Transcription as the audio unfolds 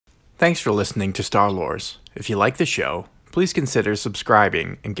Thanks for listening to Star Lores. If you like the show, please consider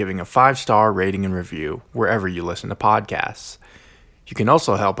subscribing and giving a 5-star rating and review wherever you listen to podcasts. You can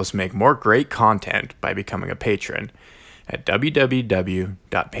also help us make more great content by becoming a patron at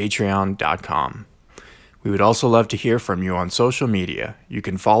www.patreon.com. We would also love to hear from you on social media. You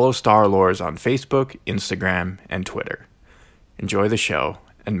can follow Star Lores on Facebook, Instagram, and Twitter. Enjoy the show,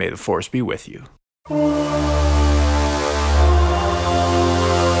 and may the Force be with you.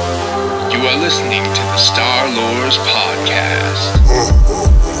 You are listening to the Star Lores Podcast.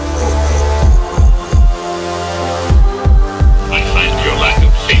 I find your lack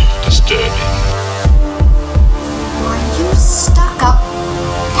of faith disturbing. Are you stuck-up,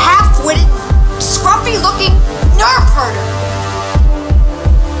 half-witted, scruffy-looking nerf herder?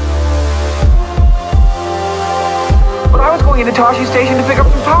 But I was going into Toshi Station to pick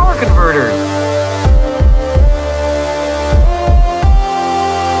up some power converters.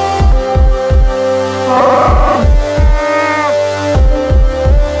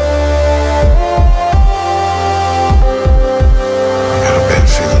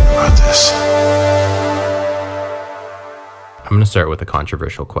 I'm going to start with a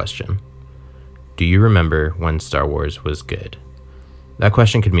controversial question. Do you remember when Star Wars was good? That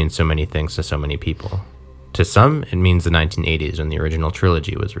question could mean so many things to so many people. To some, it means the 1980s when the original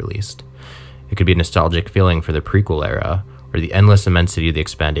trilogy was released. It could be a nostalgic feeling for the prequel era, or the endless immensity of the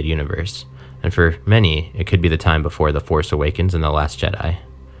expanded universe. And for many, it could be the time before The Force Awakens and The Last Jedi.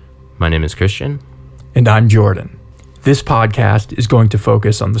 My name is Christian. And I'm Jordan. This podcast is going to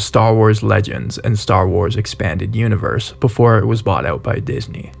focus on the Star Wars Legends and Star Wars Expanded Universe before it was bought out by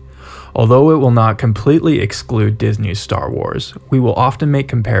Disney. Although it will not completely exclude Disney's Star Wars, we will often make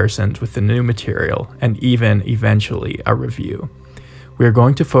comparisons with the new material and even, eventually, a review. We are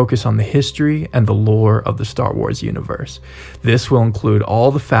going to focus on the history and the lore of the Star Wars universe. This will include all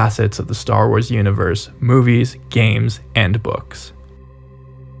the facets of the Star Wars universe, movies, games, and books.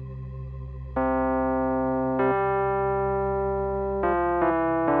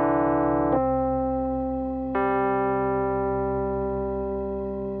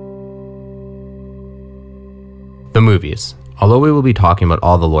 The movies. Although we will be talking about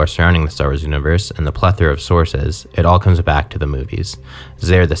all the lore surrounding the Star Wars universe and the plethora of sources, it all comes back to the movies, as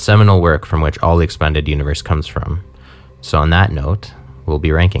they are the seminal work from which all the expanded universe comes from. So on that note, we'll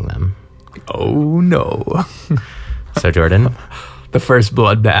be ranking them. Oh no. So Jordan? The first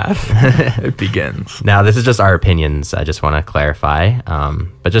bloodbath. It begins. Now, this is just our opinions, I just want to clarify,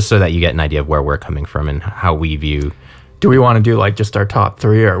 but just so that you get an idea of where we're coming from and how we view. Do we want to do like just our top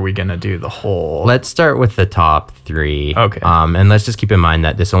three, or are we going to do the whole? Let's start with the top three. Okay. And let's just keep in mind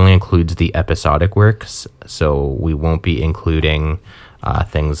that this only includes the episodic works, so we won't be including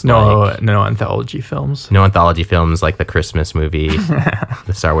things like... No anthology films. No anthology films like the Christmas movie,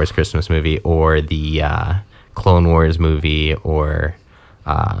 the Star Wars Christmas movie, or the Clone Wars movie, or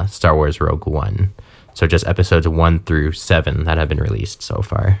Star Wars Rogue One. So just episodes 1 through 7 that have been released so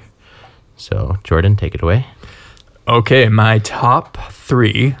far. So Jordan, take it away. Okay, my top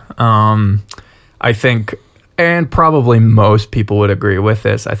three, I think, and probably most people would agree with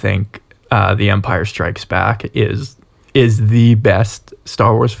this, I think The Empire Strikes Back is the best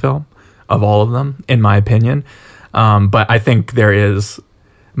Star Wars film of all of them, in my opinion. But I think there is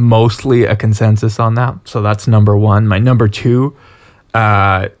mostly a consensus on that, so that's number one. My number two,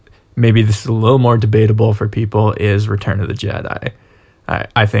 maybe this is a little more debatable for people, is Return of the Jedi.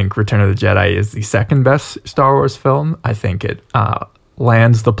 I think Return of the Jedi is the second best Star Wars film. I think it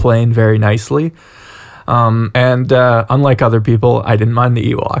lands the plane very nicely. And unlike other people, I didn't mind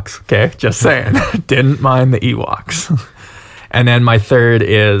the Ewoks. Okay, just saying. Didn't mind the Ewoks. And then my third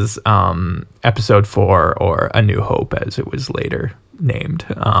is Episode 4, or A New Hope, as it was later named.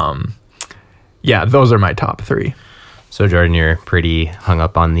 Yeah, those are my top three. So Jordan, you're pretty hung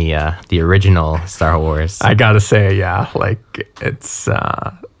up on the original Star Wars. I gotta say, yeah, like it's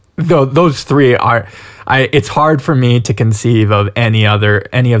those three are. It's hard for me to conceive of any of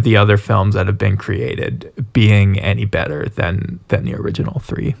the other films that have been created being any better than the original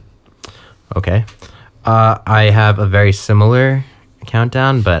three. Okay, I have a very similar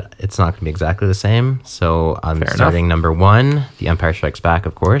countdown, but it's not going to be exactly the same. So I'm starting number one, The Empire Strikes Back,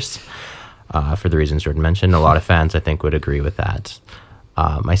 of course. For the reasons Jordan mentioned. A lot of fans, I think, would agree with that.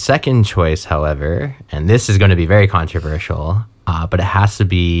 My second choice, however, and this is going to be very controversial, but it has to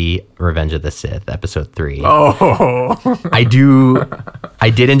be Revenge of the Sith, Episode 3. Oh! I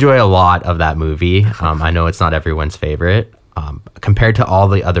did enjoy a lot of that movie. I know it's not everyone's favorite. Compared to all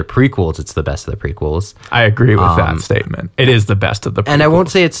the other prequels, it's the best of the prequels. I agree with that statement. It is the best of the prequels. And I won't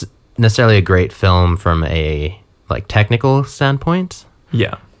say it's necessarily a great film from a technical standpoint.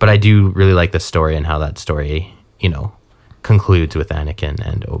 Yeah. But I do really like the story and how that story, concludes with Anakin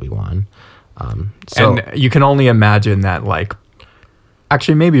and Obi-Wan. So And you can only imagine that, like,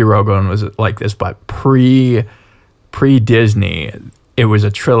 actually maybe Rogue One was like this, but pre Disney, it was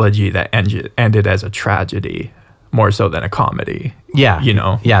a trilogy that ended as a tragedy more so than a comedy. yeah,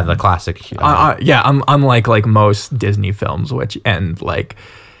 Yeah, the classic. Unlike like most Disney films, which end like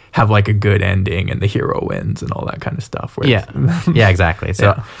have like a good ending and the hero wins and all that kind of stuff. Yeah, exactly. So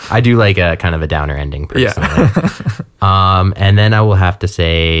Yeah. I do like a kind of a downer ending personally. Yeah. And then I will have to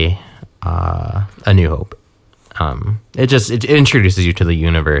say A New Hope. It introduces you to the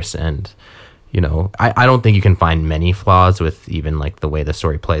universe, and I don't think you can find many flaws with even like the way the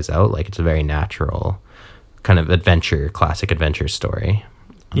story plays out. Like, it's a very natural kind of classic adventure story.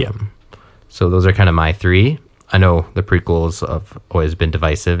 Yeah. So those are kind of my three. I know the prequels have always been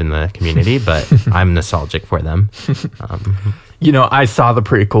divisive in the community, but I'm nostalgic for them. I saw the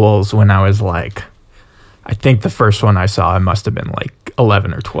prequels when I was like, I think the first one I saw, I must have been like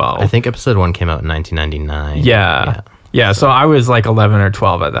 11 or 12. I think episode 1 came out in 1999. Yeah. So I was like 11 or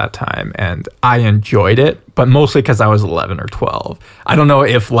 12 at that time, and I enjoyed it, but mostly because I was 11 or 12. I don't know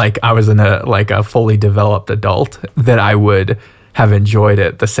if like I was in a fully developed adult that I would have enjoyed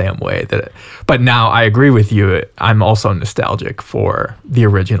it the same way but now I agree with you. I'm also nostalgic for the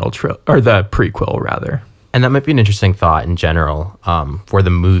original or the prequel rather. And that might be an interesting thought in general, for the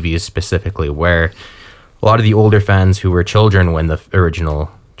movies specifically, where a lot of the older fans who were children when the original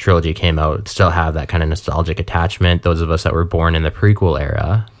trilogy came out still have that kind of nostalgic attachment. Those of us that were born in the prequel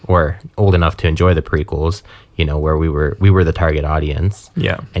era or old enough to enjoy the prequels, where we were the target audience.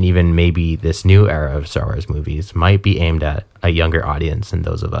 Yeah. And even maybe this new era of Star Wars movies might be aimed at a younger audience than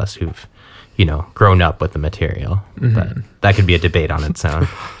those of us who've, grown up with the material. Mm-hmm. But that could be a debate on its own.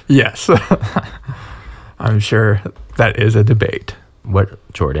 Yes. I'm sure that is a debate. What,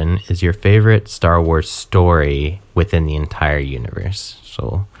 Jordan, is your favorite Star Wars story within the entire universe?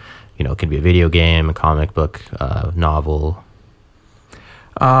 So, it could be a video game, a comic book, novel.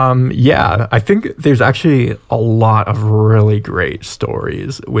 Yeah, I think there's actually a lot of really great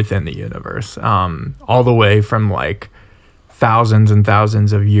stories within the universe. All the way from like thousands and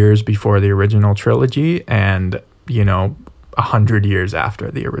thousands of years before the original trilogy and, 100 years after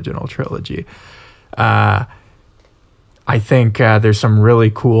the original trilogy. I think there's some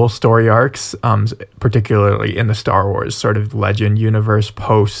really cool story arcs, particularly in the Star Wars sort of legend universe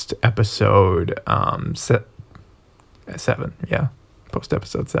post episode 7. Yeah, post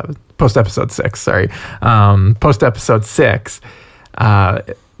episode 7, post episode 6. Sorry, post episode 6.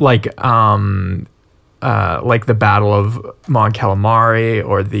 Like the Battle of Mon Calamari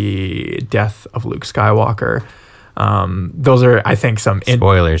or the death of Luke Skywalker. Those are, I think, some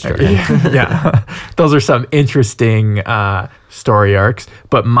spoilers. Yeah, those are some interesting story arcs.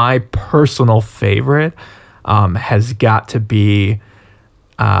 But my personal favorite has got to be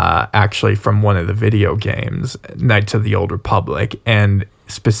actually from one of the video games, Knights of the Old Republic, and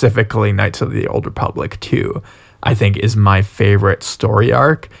specifically Knights of the Old Republic 2. I think is my favorite story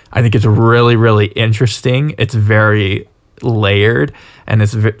arc. I think it's really, really interesting. It's very layered and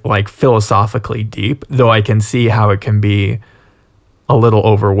it's like philosophically deep, though I can see how it can be a little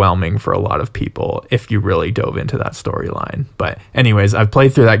overwhelming for a lot of people if you really dove into that storyline. But anyways, I've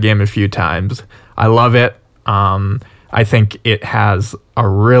played through that game a few times. I love it. I think it has a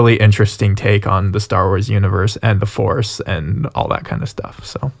really interesting take on the Star Wars universe and the Force and all that kind of stuff.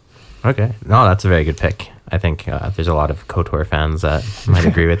 So okay, no, that's a very good pick. I think there's a lot of KOTOR fans that might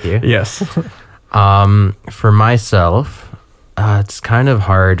agree with you. Yes. For myself, it's kind of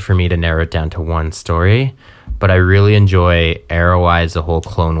hard for me to narrow it down to one story, but I really enjoy Arroweye, the whole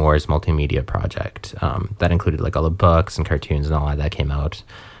Clone Wars multimedia project. That included like all the books and cartoons and all that came out,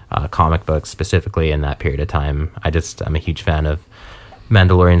 comic books specifically in that period of time. I'm a huge fan of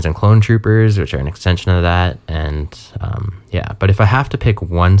Mandalorians and Clone Troopers, which are an extension of that. And but if I have to pick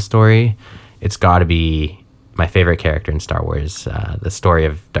one story, it's got to be my favorite character in Star Wars, the story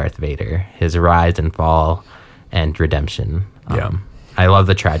of Darth Vader, his rise and fall and redemption. I love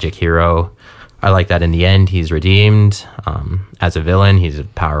the tragic hero. I like that in the end he's redeemed. As a villain, he's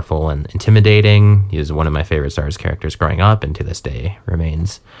powerful and intimidating. He was one of my favorite Star Wars characters growing up, and to this day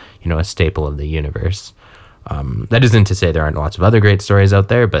remains, a staple of the universe. That isn't to say there aren't lots of other great stories out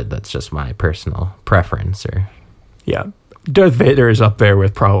there, but that's just my personal preference. Yeah. Darth Vader is up there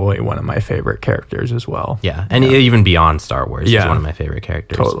with probably one of my favorite characters as well. Yeah, and even beyond Star Wars, he's one of my favorite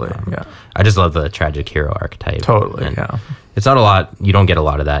characters. Totally, I just love the tragic hero archetype. Totally, It's not a lot. You don't get a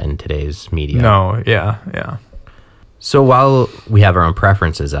lot of that in today's media. No, yeah. So while we have our own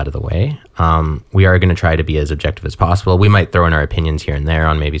preferences out of the way, we are going to try to be as objective as possible. We might throw in our opinions here and there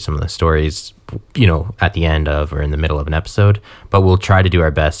on maybe some of the stories, at the end of or in the middle of an episode, but we'll try to do our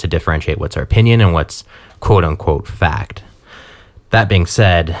best to differentiate what's our opinion and what's quote unquote fact. That being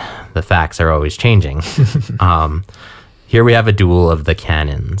said, the facts are always changing. Here we have a duel of the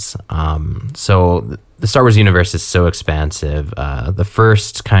canons. So the Star Wars universe is so expansive. The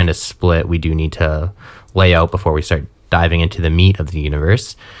first kind of split we do need to lay out before we start diving into the meat of the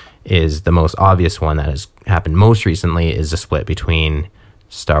universe is the most obvious one that has happened most recently is the split between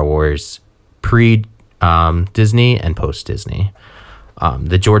Star Wars pre-Disney and post-Disney.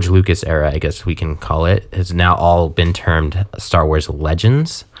 The George Lucas era, I guess we can call it, has now all been termed Star Wars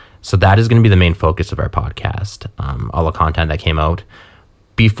Legends. So that is going to be the main focus of our podcast. All the content that came out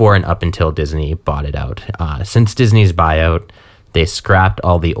before and up until Disney bought it out. Since Disney's buyout, they scrapped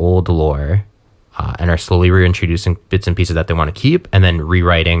all the old lore and are slowly reintroducing bits and pieces that they want to keep and then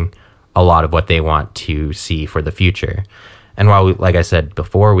rewriting a lot of what they want to see for the future. And while, like I said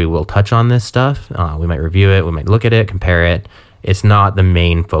before, we will touch on this stuff, we might review it, we might look at it, compare it. It's not the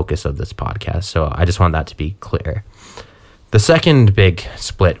main focus of this podcast, so I just want that to be clear. The second big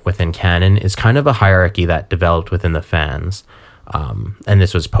split within canon is kind of a hierarchy that developed within the fans, and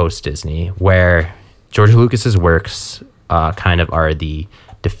this was post-Disney, where George Lucas's works kind of are the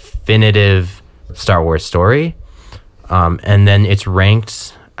definitive Star Wars story, and then it's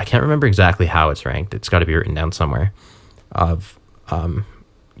ranked, I can't remember exactly how it's ranked, it's got to be written down somewhere, of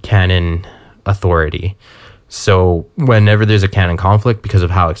canon authority. So whenever there's a canon conflict, because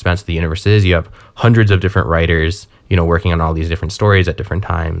of how expansive the universe is, you have hundreds of different writers, working on all these different stories at different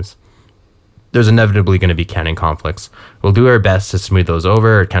times. There's inevitably going to be canon conflicts. We'll do our best to smooth those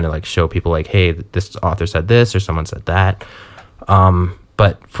over, kind of like show people like, hey, this author said this or someone said that.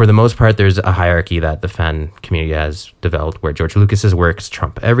 But for the most part, there's a hierarchy that the fan community has developed where George Lucas's works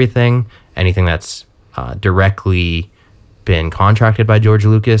trump everything. Anything that's directly been contracted by George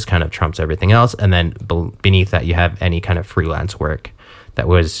Lucas kind of trumps everything else. And then beneath that, you have any kind of freelance work that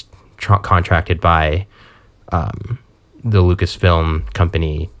was contracted by the Lucasfilm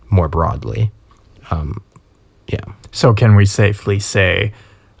company more broadly. So can we safely say,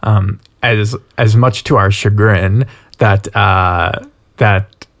 as much to our chagrin, that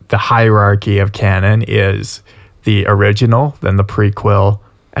that the hierarchy of canon is the original, then the prequel,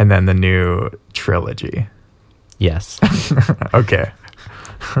 and then the new trilogy? Yes. Okay.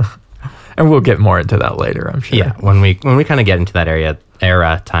 And we'll get more into that later, I'm sure. Yeah, when we kind of get into that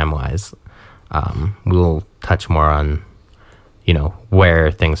era time-wise, we'll touch more on,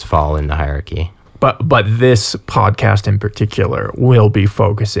 where things fall in the hierarchy. But this podcast in particular will be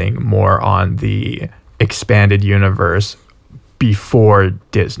focusing more on the expanded universe before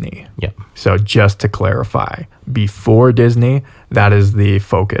Disney. Yep. So just to clarify, before Disney, that is the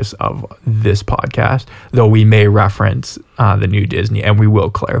focus of this podcast, though we may reference the new Disney, and we will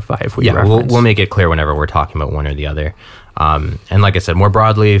clarify if we reference. We'll make it clear whenever we're talking about one or the other. And like I said, more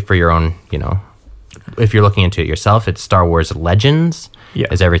broadly for your own, if you're looking into it yourself, it's Star Wars Legends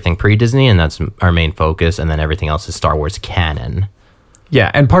is everything pre-Disney, and that's our main focus, and then everything else is Star Wars canon. Yeah,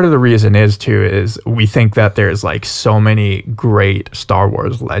 and part of the reason is we think that there's like so many great Star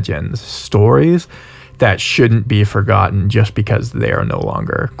Wars Legends stories that shouldn't be forgotten just because they are no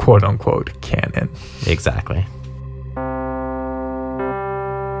longer quote unquote canon. Exactly.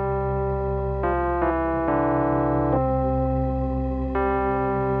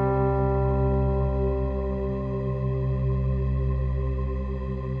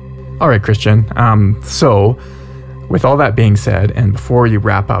 All right, Christian. So with all that being said, and before you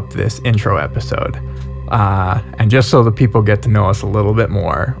wrap up this intro episode, and just so the people get to know us a little bit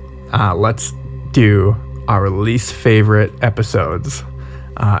more, let's do our least favorite episodes,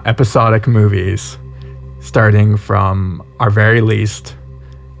 episodic movies, starting from our very least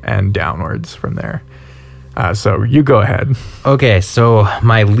and downwards from there. So you go ahead. Okay, so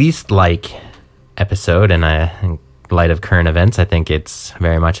my least episode, and in light of current events, I think it's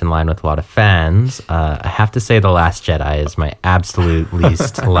very much in line with a lot of fans. I have to say The Last Jedi is my absolute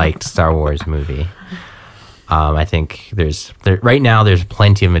least liked Star Wars movie. I think right now there's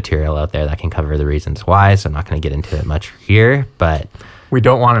plenty of material out there that can cover the reasons why, so I'm not going to get into it much here, but we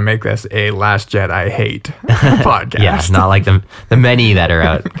don't want to make this a Last Jedi hate podcast. Yeah, not like the many that are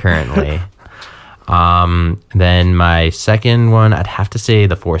out currently. Then my second one, I'd have to say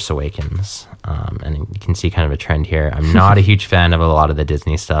The Force Awakens. And you can see kind of a trend here. I'm not a huge fan of a lot of the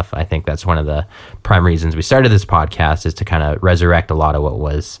Disney stuff. I think that's one of the prime reasons we started this podcast, is to kind of resurrect a lot of what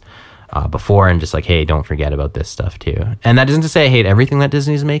was before, and just like, hey, don't forget about this stuff too. And that isn't to say I hate everything that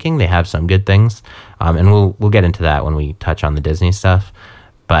Disney's making. They have some good things, and we'll get into that when we touch on the Disney stuff.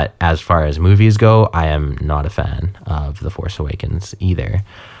 But as far as movies go, I am not a fan of The Force Awakens either.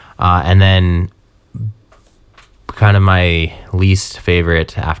 And then kind of my least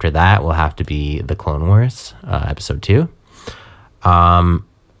favorite after that will have to be The Clone Wars, episode 2. And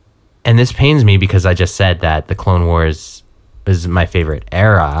this pains me because I just said that The Clone Wars is my favorite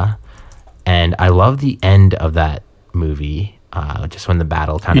era, and I love the end of that movie, just when the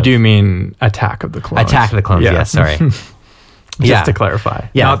battle kind You of... do mean Attack of the Clones. Attack of the Clones, Yeah. yes, sorry. Just to clarify.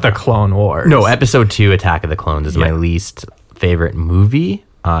 Yeah. Not the Clone Wars. No, episode 2, Attack of the Clones, is my least favorite movie,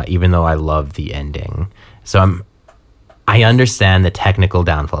 even though I love the ending. So I understand the technical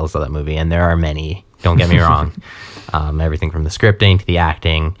downfalls of that movie, and there are many, don't get me wrong. Everything from the scripting to the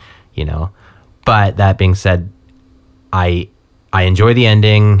acting, you know. But that being said, I enjoy the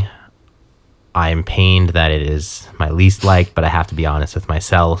ending. I'm pained that it is my least liked, but I have to be honest with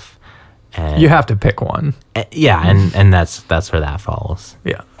myself. And You have to pick one. yeah, and that's where that falls.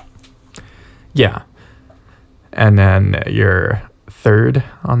 Yeah. Yeah. And then your third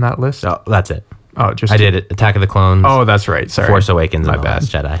on that list? So that's it. Oh, just I did it. Attack of the Clones. Oh, that's right. Sorry. Force Awakens, My and The bad.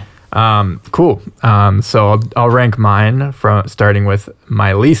 Last Jedi. Cool. So I'll rank mine from starting with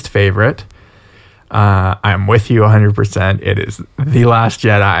my least favorite. I'm with you 100%. It is The Last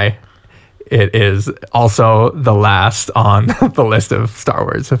Jedi. It is also the last on the list of Star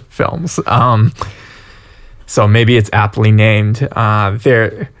Wars films. So maybe it's aptly named.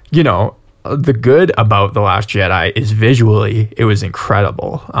 The good about The Last Jedi is visually, it was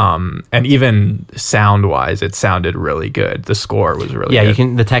incredible. And even sound-wise, it sounded really good. The score was really Yeah, good. you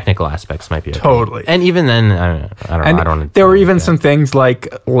can. The technical aspects might be okay. Totally. And even then, I don't know. There were even some things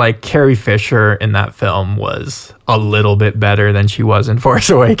like Carrie Fisher in that film was a little bit better than she was in Force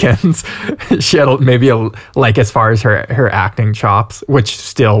Awakens. She had maybe as far as her acting chops, which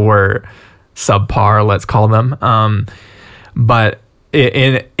still were subpar, let's call them. But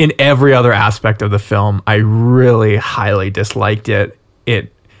in every other aspect of the film, I really highly disliked it.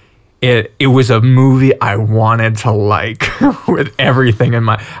 It was a movie I wanted to like with everything in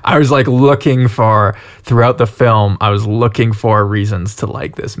my... I was like throughout the film, I was looking for reasons to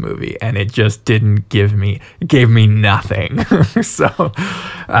like this movie, and it just didn't gave me nothing. So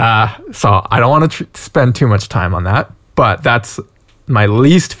I don't want to spend too much time on that, but that's my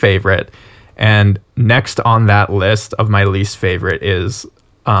least favorite. And next on that list of my least favorite is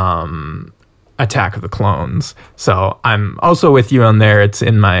Attack of the Clones. So I'm also with you on there. It's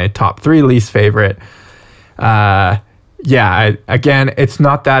in my top 3 least favorite. Again, it's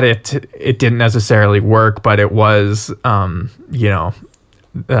not that it didn't necessarily work, but it was, what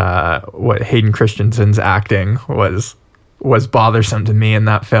Hayden Christensen's acting was bothersome to me in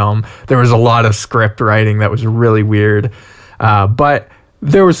that film. There was a lot of script writing that was really weird, but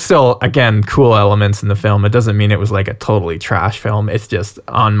there was still, again, cool elements in the film. It doesn't mean it was like a totally trash film. It's just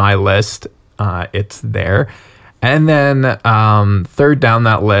on my list. It's there. And then third down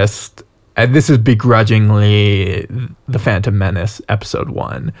that list, and this is begrudgingly The Phantom Menace episode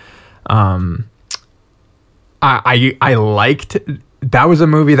 1. I liked... That was a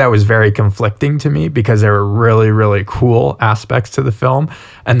movie that was very conflicting to me because there were really, really cool aspects to the film,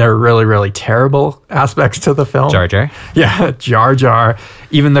 and there were really, really terrible aspects to the film. Jar Jar. Yeah, Jar Jar.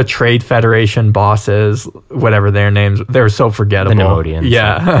 Even the Trade Federation bosses, whatever their names, they were so forgettable. The Neimoidians.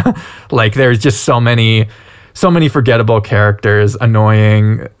 Yeah, like there's just so many forgettable characters,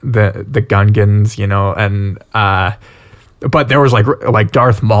 annoying. The Gungans, and. But there was like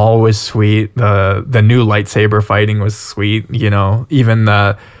Darth Maul was sweet. The new lightsaber fighting was sweet. Even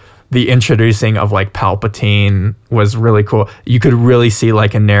the introducing of like Palpatine was really cool. You could really see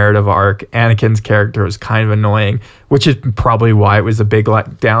like a narrative arc. Anakin's character was kind of annoying, which is probably why it was a big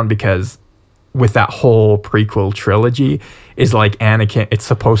letdown, because with that whole prequel trilogy is like Anakin, it's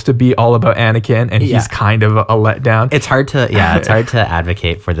supposed to be all about Anakin, and he's kind of a letdown. It's hard to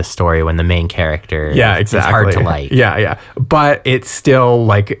advocate for the story when the main character is hard to like. Yeah. But it's still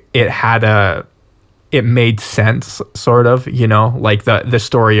like it made sense, sort of, like the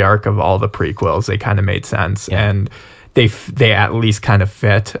story arc of all the prequels, they kind of made sense, and they at least kind of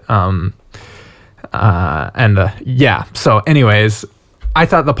fit. So anyways, I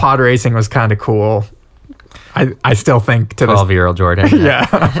thought the pod racing was kind of cool. I still think to 12-year-old Jordan. Yeah.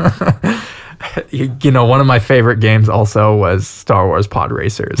 One of my favorite games also was Star Wars Pod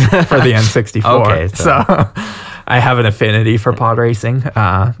Racers for the N64. Okay, so I have an affinity for pod racing.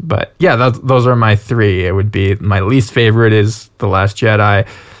 But yeah, those are my 3. It would be my least favorite is The Last Jedi.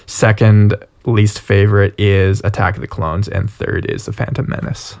 Second least favorite is Attack of the Clones. And third is The Phantom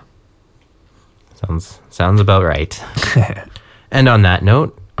Menace. Sounds about right. And on that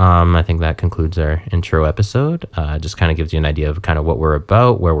note, I think that concludes our intro episode. Just kind of gives you an idea of kind of what we're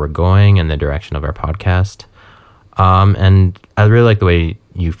about, where we're going, and the direction of our podcast. And I really like the way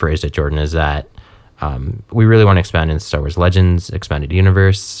you phrased it, Jordan, is that we really want to expand into Star Wars Legends, expanded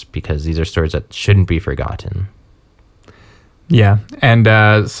universe, because these are stories that shouldn't be forgotten. Yeah. And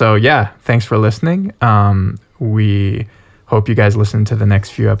thanks for listening. We hope you guys listen to the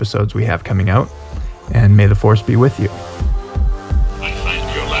next few episodes we have coming out, and may the Force be with you. I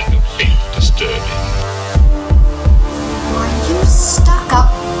find your lack of faith disturbing. Are you stuck-up,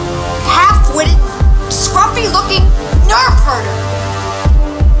 half-witted, scruffy-looking nerf herder?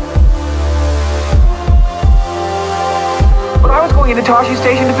 But I was going into Toshi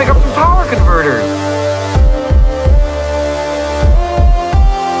Station to pick up some power converters.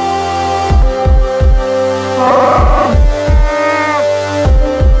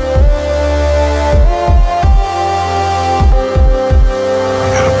 I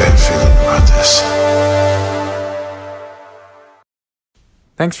got a bad feeling about this.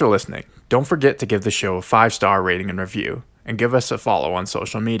 Thanks for listening. Don't forget to give the show a 5-star rating and review, and give us a follow on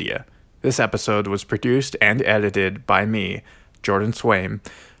social media. This episode was produced and edited by me, Jordan Swaim,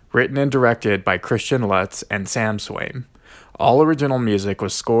 written and directed by Christian Lutz and Sam Swaim. All original music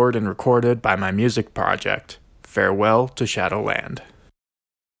was scored and recorded by my music project, Farewell to Shadowland.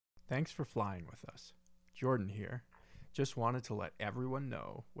 Thanks for flying with us. Jordan here. Just wanted to let everyone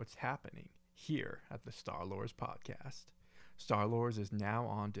know what's happening here at the Star Lords podcast. Star Lords is now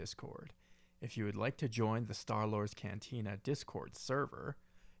on Discord. If you would like to join the Star Lords Cantina Discord server,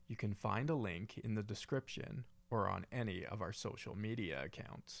 you can find a link in the description or on any of our social media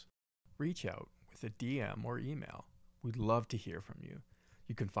accounts. Reach out with a DM or email. We'd love to hear from you.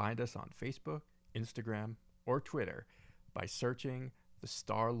 You can find us on Facebook, Instagram, or Twitter by searching the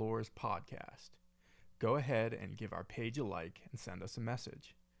Star Lords podcast. Go ahead and give our page a like and send us a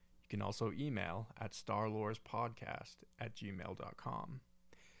message. You can also email at starlordspodcast@gmail.com.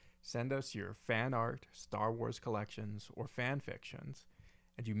 Send us your fan art, Star Wars collections, or fan fictions,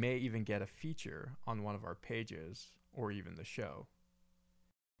 and you may even get a feature on one of our pages or even the show.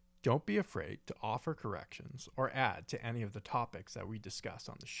 Don't be afraid to offer corrections or add to any of the topics that we discuss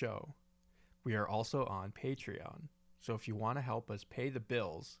on the show. We are also on Patreon, so if you want to help us pay the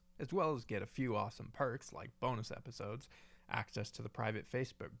bills, as well as get a few awesome perks like bonus episodes, access to the private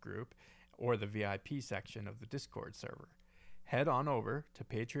Facebook group, or the VIP section of the Discord server, head on over to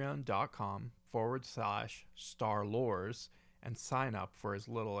patreon.com/starlores and sign up for as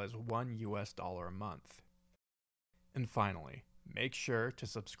little as $1 a month. And finally, make sure to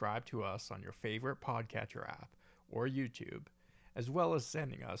subscribe to us on your favorite podcatcher app or YouTube, as well as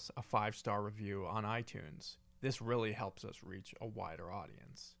sending us a 5-star review on iTunes. This really helps us reach a wider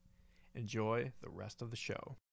audience. Enjoy the rest of the show.